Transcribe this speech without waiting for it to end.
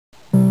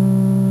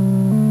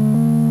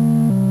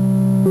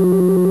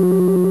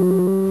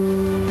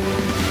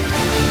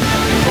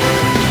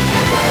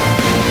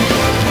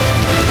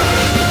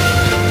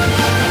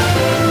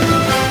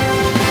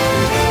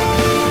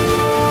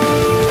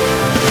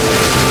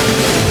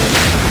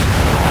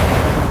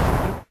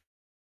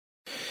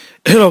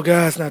Hello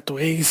guys,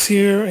 NautoAisDx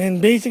here,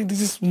 and basically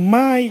this is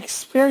my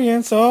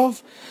experience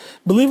of,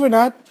 believe it or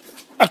not,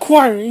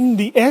 acquiring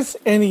the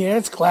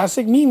SNES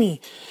Classic Mini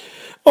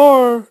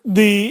or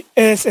the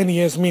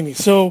SNES Mini.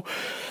 So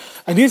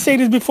I did say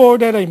this before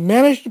that I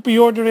managed to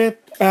pre-order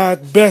it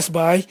at Best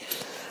Buy,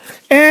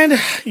 and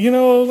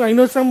I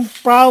know some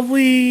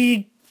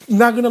probably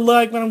not gonna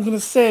like what I'm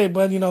gonna say,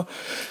 but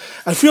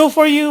I feel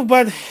for you,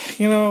 but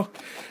you know,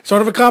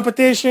 sort of a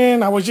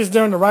competition. I was just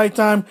there in the right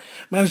time,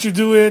 managed to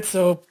do it,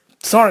 so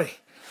sorry.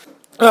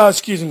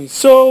 Excuse me.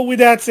 So with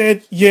that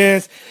said,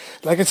 yes,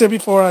 like I said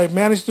before, I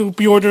managed to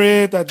pre-order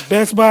it at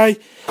Best Buy,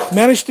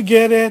 managed to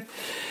get it.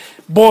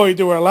 Boy,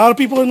 there were a lot of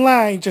people in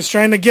line just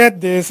trying to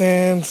get this,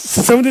 and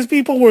some of these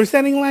people were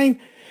standing in line.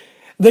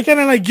 They're kind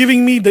of like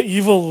giving me the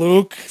evil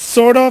look,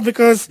 sort of,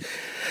 because,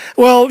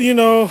 well,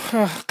 they're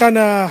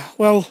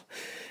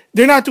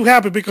not too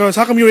happy because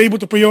how come you're able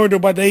to pre-order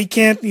but they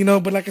can't,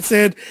 but like I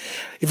said,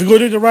 if you go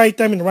to the right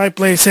time in the right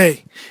place,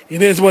 hey,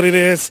 it is what it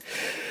is.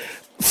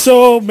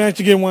 So managed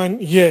to get one,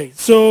 yay.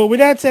 So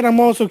with that said, I'm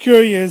also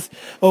curious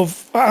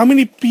of how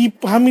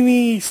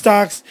many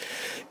stocks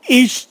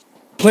each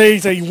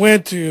place that you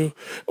went to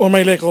or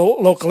my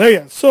local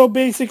area. So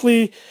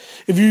basically,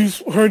 if you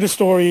heard the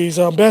stories,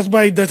 Best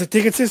Buy does a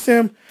ticket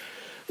system,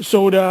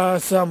 so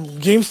does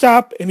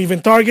GameStop and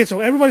even Target. So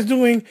everybody's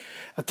doing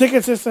a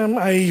ticket system.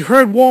 I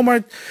heard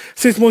Walmart,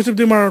 since most of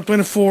them are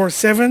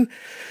 24/7,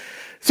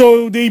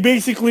 so they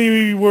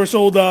basically were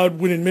sold out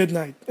within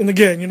midnight. And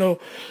again,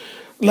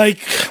 like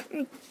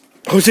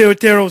Jose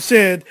Otero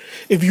said,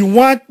 if you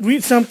want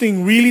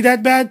something really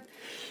that bad,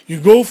 you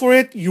go for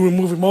it, you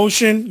remove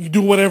emotion, you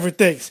do whatever it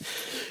takes.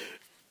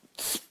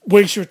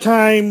 Waste your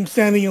time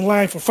standing in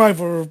line for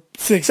 5 or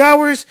 6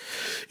 hours.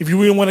 If you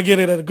really want to get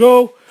it at a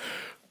go,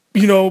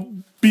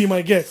 be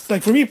my guest.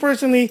 Like for me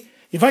personally,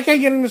 if I can't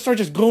get in the store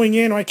just going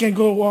in, or I can't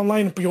go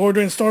online and pre-order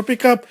and store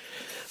pickup,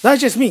 that's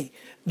just me.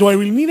 Do I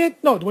really need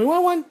it? No. Do I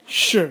want one?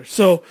 Sure.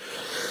 So,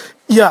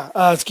 yeah,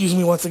 excuse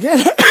me once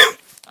again.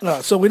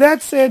 So with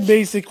that said,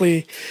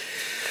 basically,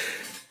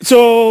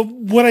 so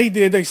what I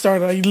did, I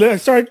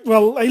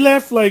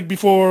left like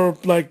before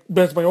like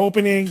Best Buy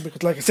opening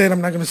because like I said,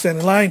 I'm not going to stand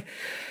in line.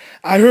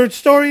 I heard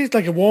stories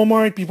like at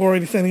Walmart, people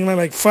already standing in line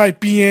like 5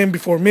 p.m.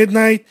 before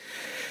midnight.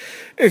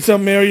 In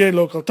some area,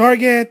 local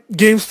Target,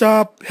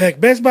 GameStop,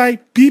 heck, Best Buy,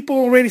 people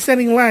already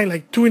standing in line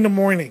like 2 in the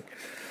morning.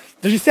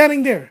 They're just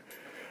standing there.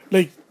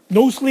 Like,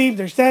 no sleep,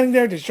 they're standing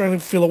there, they're trying to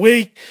feel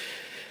awake.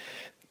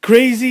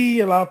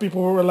 Crazy. A lot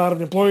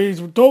of employees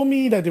told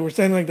me that they were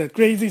standing like that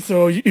crazy.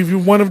 So if you're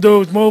one of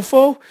those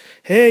mofo,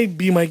 hey,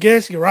 be my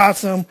guest. You're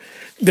awesome.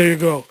 There you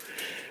go.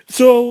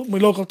 So my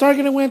local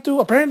Target I went to,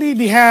 apparently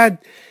they had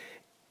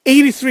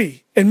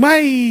 83. In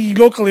my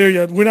local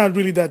area, we're not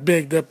really that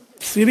big, the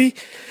city,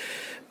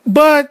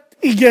 but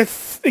it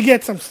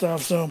gets some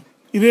stuff. So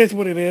it is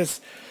what it is.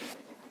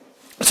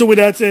 So with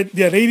that said,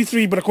 they had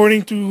 83, but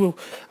according to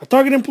a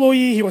Target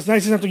employee, he was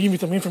nice enough to give me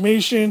some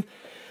information.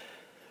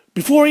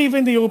 Before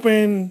even they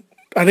open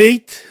at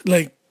 8,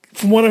 like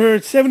from what I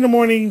heard, 7 in the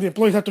morning, the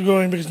employees have to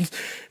go in because,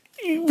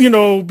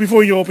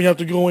 before you open, you have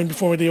to go in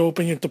before they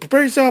open. You have to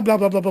prepare yourself, blah,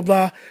 blah, blah, blah,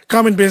 blah.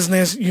 Common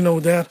business, you know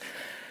that.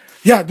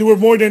 Yeah, there were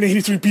more than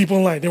 83 people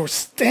in line. They were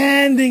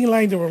standing in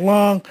line, they were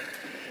long.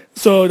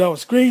 So that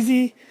was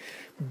crazy.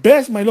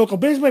 My local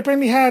Best Buy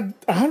apparently had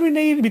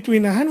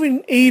between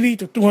 180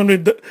 to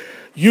 200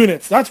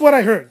 units. That's what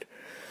I heard.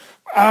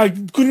 I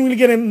couldn't really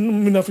get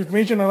enough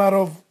information. A lot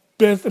of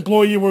best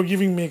employee were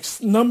giving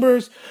mixed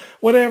numbers,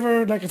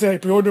 whatever. Like I said, I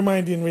pre-ordered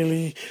mine. Didn't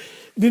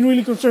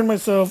really concern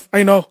myself.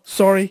 I know,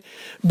 sorry,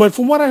 but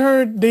from what I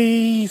heard,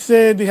 they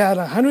said they had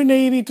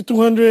 180 to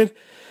 200,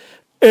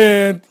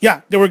 and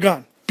yeah, they were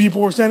gone.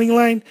 People were standing in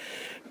line.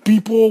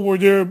 People were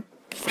there.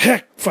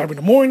 Heck, 5 in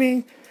the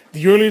morning.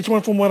 The earliest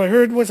one, from what I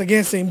heard, was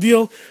again same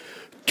deal.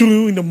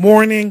 2 in the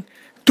morning.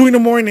 2 in the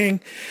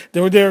morning,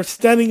 they were there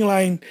standing in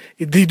line.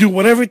 They do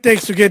whatever it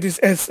takes to get this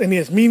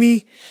SNES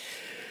Mini.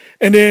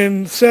 And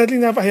then, sadly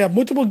enough, I have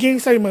multiple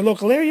games in my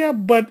local area,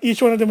 but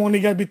each one of them only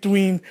got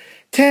between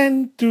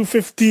 10 to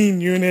 15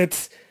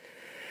 units.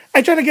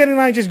 I try to get in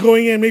line just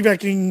going in. Maybe I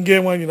can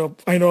get one,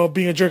 I know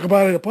being a jerk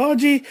about it,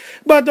 apology.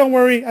 But don't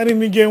worry, I didn't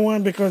even get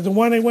one because the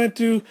one I went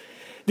to,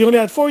 they only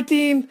had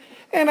 14,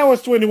 and I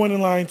was 21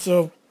 in line.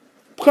 So,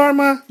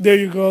 karma, there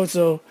you go.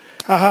 So,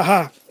 ha ha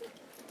ha.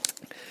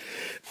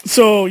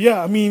 So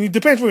yeah, I mean, it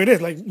depends where it is.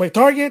 Like my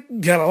Target,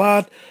 they had a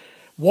lot.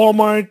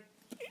 Walmart,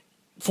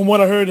 from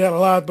what I heard, they had a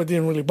lot, but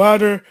didn't really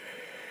bother.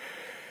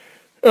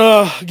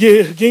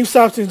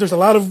 GameStop, since there's a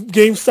lot of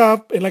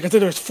GameStop, and like I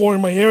said, there's 4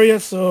 in my area.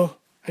 So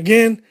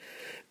again,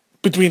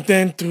 between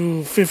 10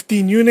 to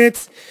 15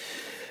 units.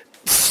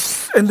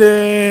 And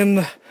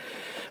then,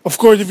 of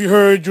course, if you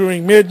heard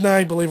during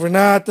midnight, believe it or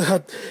not,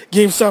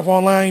 GameStop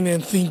online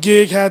and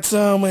ThinkGig had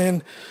some,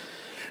 and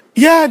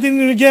yeah, I didn't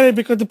really get it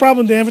because the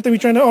problem that every time you're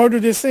trying to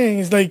order this thing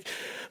is like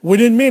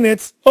within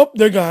minutes, oh,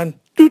 they're gone.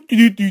 Doot,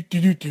 doot, doot,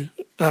 doot, doot, doot.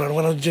 I don't know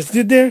what I just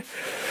did there.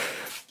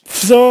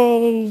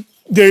 So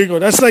there you go.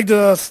 That's like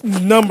the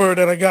number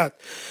that I got.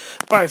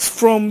 But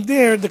from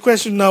there, the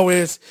question now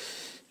is,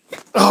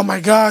 Oh my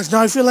gosh,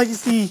 now I feel like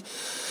it's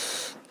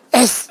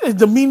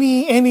the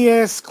mini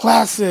NES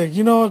Classic.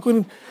 You know, I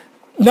couldn't,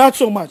 not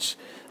so much.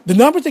 The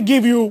numbers they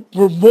gave you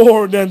were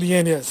more than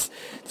the NES.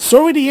 The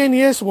story with the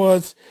NES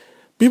was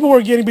people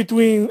were getting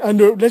between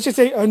under, let's just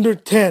say under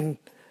 10.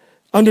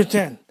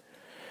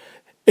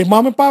 A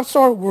mom and pop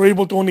store were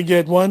able to only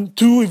get one,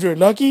 two if you're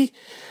lucky.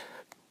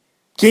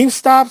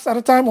 GameStops at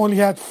the time only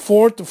had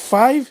 4 to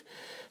 5.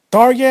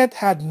 Target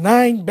had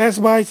 9.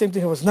 Best Buy, same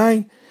thing, it was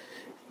 9.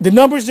 The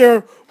numbers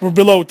there were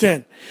below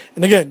 10.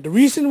 And again, the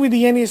reason with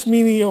the NES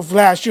Mini of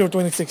last year,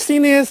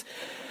 2016, is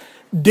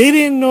they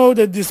didn't know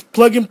that this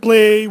plug and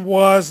play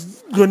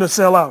was going to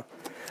sell out.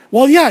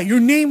 Well, yeah, your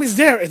name is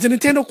there. It's a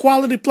Nintendo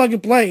quality plug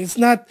and play. It's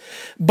not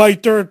by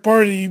third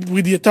party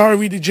with the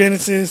Atari, the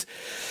Genesis,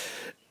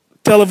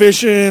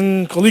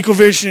 Television,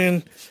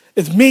 ColecoVision.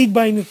 It's made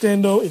by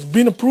Nintendo. It's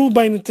been approved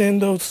by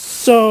Nintendo.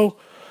 So,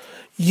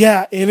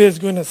 yeah, it is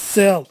going to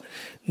sell.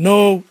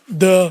 No,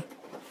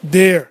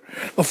 there.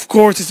 Of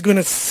course, it's going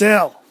to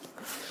sell.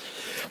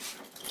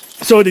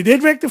 So they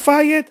did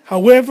rectify it.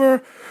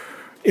 However,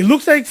 it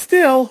looks like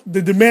still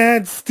the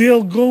demand's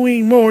still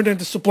going more than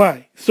the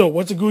supply. So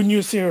what's the good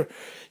news here?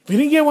 If you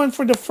didn't get one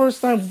for the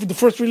first time, for the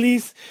first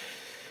release,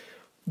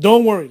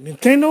 don't worry.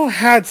 Nintendo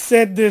had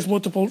said this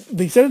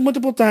they said it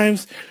multiple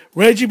times.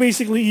 Reggie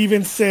basically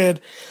even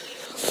said,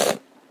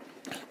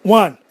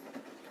 one,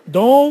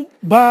 don't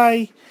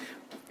buy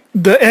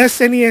the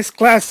SNES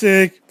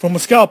Classic from a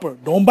scalper.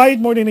 Don't buy it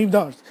more than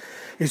 $8.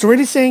 He's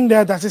already saying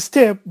that's his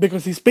tip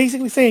because he's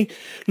basically saying,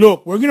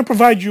 look, we're going to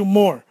provide you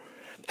more.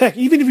 Heck,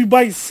 even if you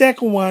buy a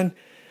second one,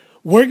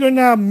 we're going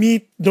to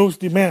meet those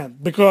demands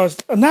because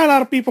not a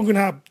lot of people are going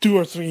to have 2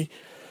 or 3.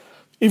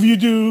 If you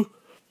do,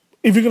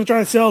 if you're going to try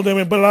to sell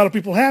them, but a lot of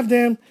people have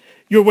them,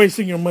 you're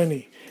wasting your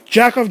money.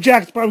 Jack of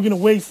Jack's probably going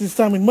to waste his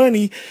time and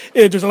money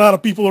if there's a lot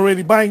of people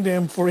already buying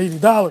them for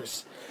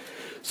 $80.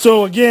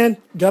 So again,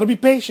 got to be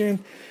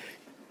patient.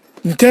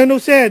 Nintendo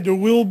said there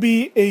will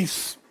be a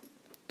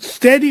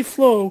steady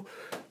flow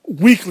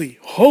weekly,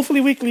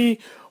 hopefully weekly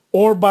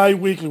or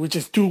bi-weekly, which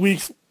is 2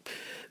 weeks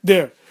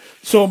there.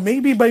 So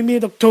maybe by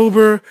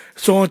mid-October,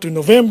 so on to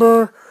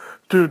November,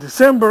 to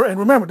December. And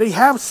remember, they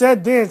have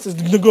said this is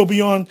going to go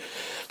beyond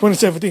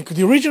 2017. Because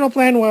the original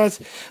plan was,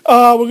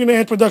 we're going to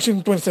end production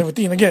in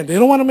 2017. Again, they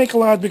don't want to make a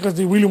lot because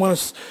they really want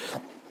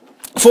to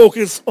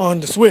focus on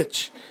the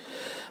Switch.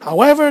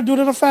 However, due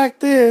to the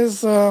fact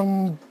is,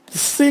 the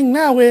thing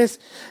now is,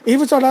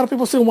 even though a lot of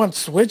people still want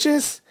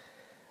Switches,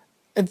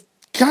 it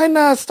kind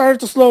of started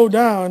to slow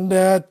down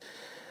that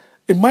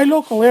in my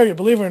local area,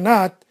 believe it or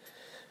not,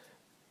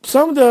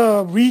 some of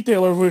the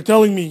retailers were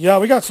telling me, yeah,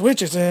 we got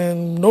Switches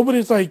and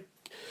nobody's like,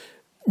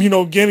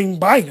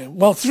 buying them.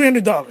 Well,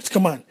 $300,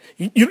 come on.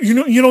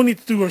 You don't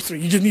need 2 or 3,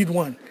 you just need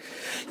one.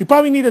 You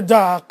probably need a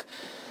dock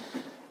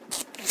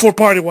for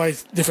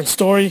party-wise, different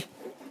story.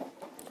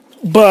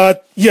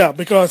 But yeah,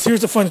 because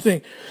here's the funny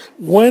thing.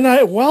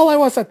 While I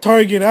was at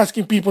Target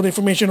asking people the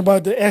information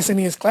about the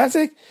SNES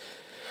Classic,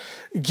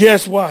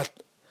 guess what?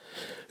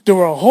 There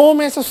were a whole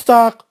mess of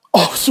stock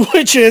of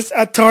Switches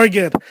at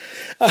Target.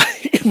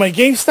 My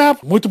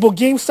GameStop, multiple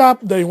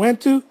GameStop that I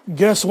went to,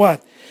 guess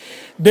what?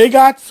 They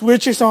got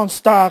Switches on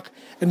stock.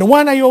 And the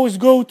one I always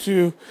go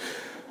to,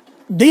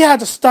 they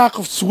had a stock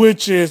of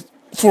Switches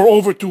for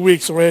over 2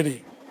 weeks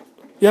already.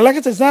 Yeah, like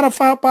I said, it's not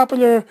a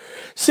popular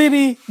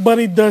city, but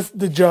it does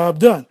the job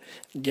done.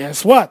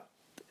 Guess what?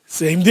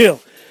 Same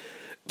deal.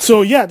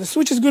 So yeah, the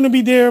Switch is going to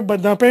be there,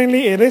 but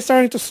apparently it is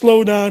starting to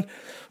slow down.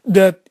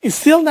 That it's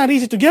still not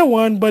easy to get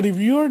one, but if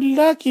you're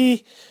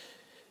lucky,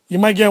 you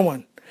might get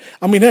one.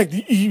 I mean, heck,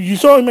 you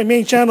saw in my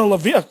main channel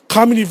a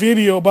comedy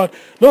video about,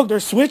 look,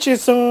 there's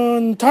Switches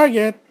on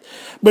Target,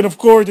 but of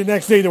course the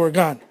next day they were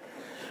gone.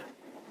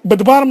 But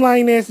the bottom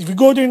line is, if you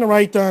go during the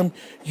right time,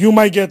 you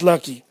might get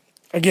lucky.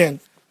 Again,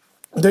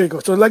 there you go.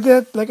 So like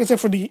I said,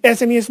 for the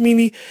SNES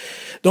Mini,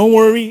 don't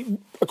worry.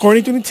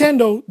 According to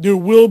Nintendo, there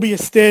will be a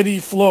steady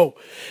flow.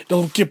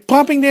 They'll keep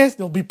pumping this.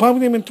 They'll be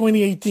pumping them in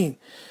 2018.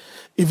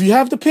 If you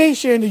have the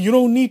patience, you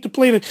don't need to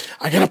play it.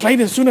 I gotta play it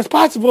as soon as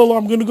possible or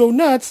I'm gonna go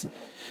nuts.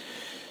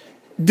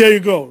 There you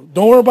go.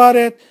 Don't worry about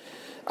it.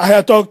 I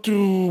had talked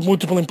to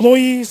multiple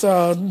employees.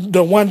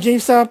 The one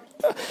GameStop,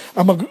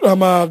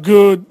 I'm a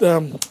good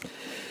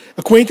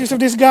acquaintance of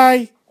this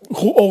guy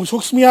who always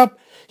hooks me up.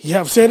 He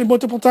have said it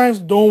multiple times.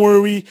 Don't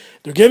worry.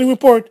 They're getting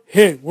report.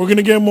 Hey, we're going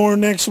to get more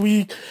next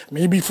week,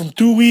 maybe from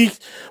 2 weeks.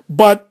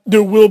 But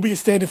there will be a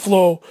steady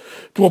flow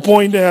to a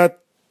point that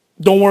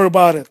don't worry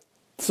about it.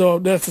 So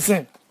that's the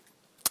thing.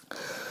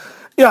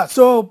 Yeah,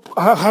 so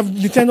have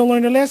Nintendo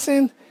learned a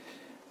lesson?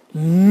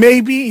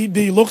 Maybe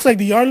it looks like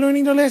they are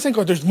learning the lesson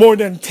because there's more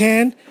than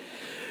 10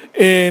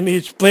 in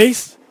each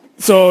place.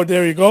 So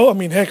there you go. I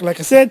mean, heck, like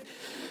I said,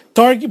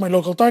 Target, my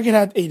local Target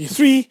had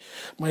 83.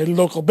 My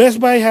local Best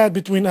Buy had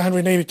between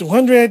 180 to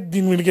 200.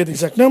 Didn't really get the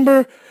exact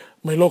number.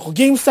 My local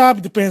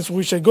GameStop, depends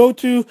which I go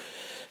to,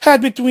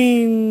 had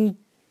between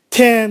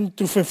 10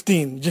 to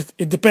 15. Just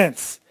it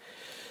depends.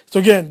 So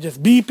again,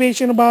 just be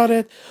patient about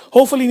it.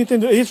 Hopefully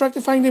Nintendo is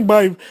rectifying it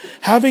by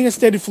having a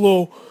steady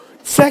flow.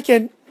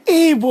 Second,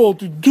 able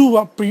to do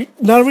a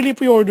not really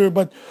pre-order,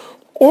 but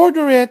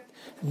order it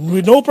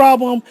with no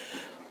problem.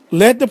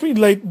 Let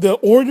the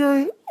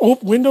order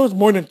windows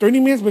more than 30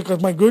 minutes,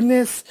 because my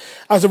goodness,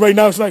 as of right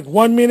now it's like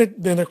 1 minute,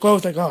 then they're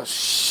closed. Like, oh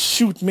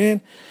shoot,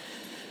 man.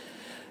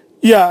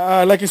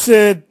 Yeah, like I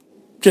said,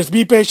 just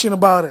be patient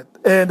about it.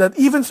 And that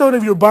even so,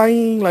 if you're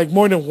buying like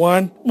more than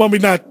one, well,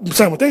 maybe not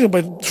simultaneously,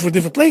 but for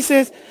different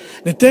places,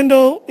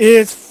 Nintendo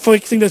is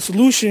fixing the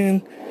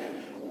solution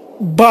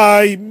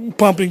by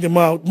pumping them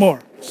out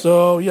more.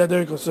 So yeah,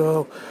 there you go.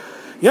 So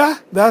yeah,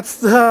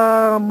 that's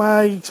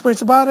my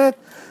experience about it.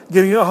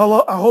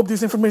 I hope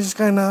this information is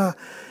kind of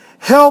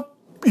help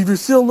if you're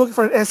still looking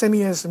for an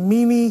SNES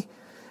Mini.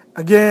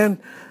 Again,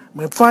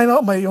 my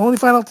only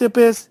final tip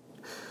is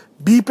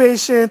be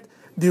patient.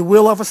 They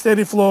will have a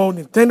steady flow.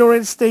 Nintendo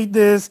already stated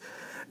this.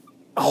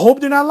 I hope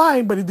they're not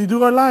lying, but if they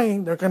do are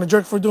lying, they're kind of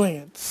jerk for doing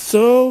it.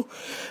 So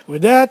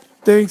with that,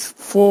 thanks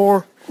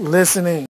for listening.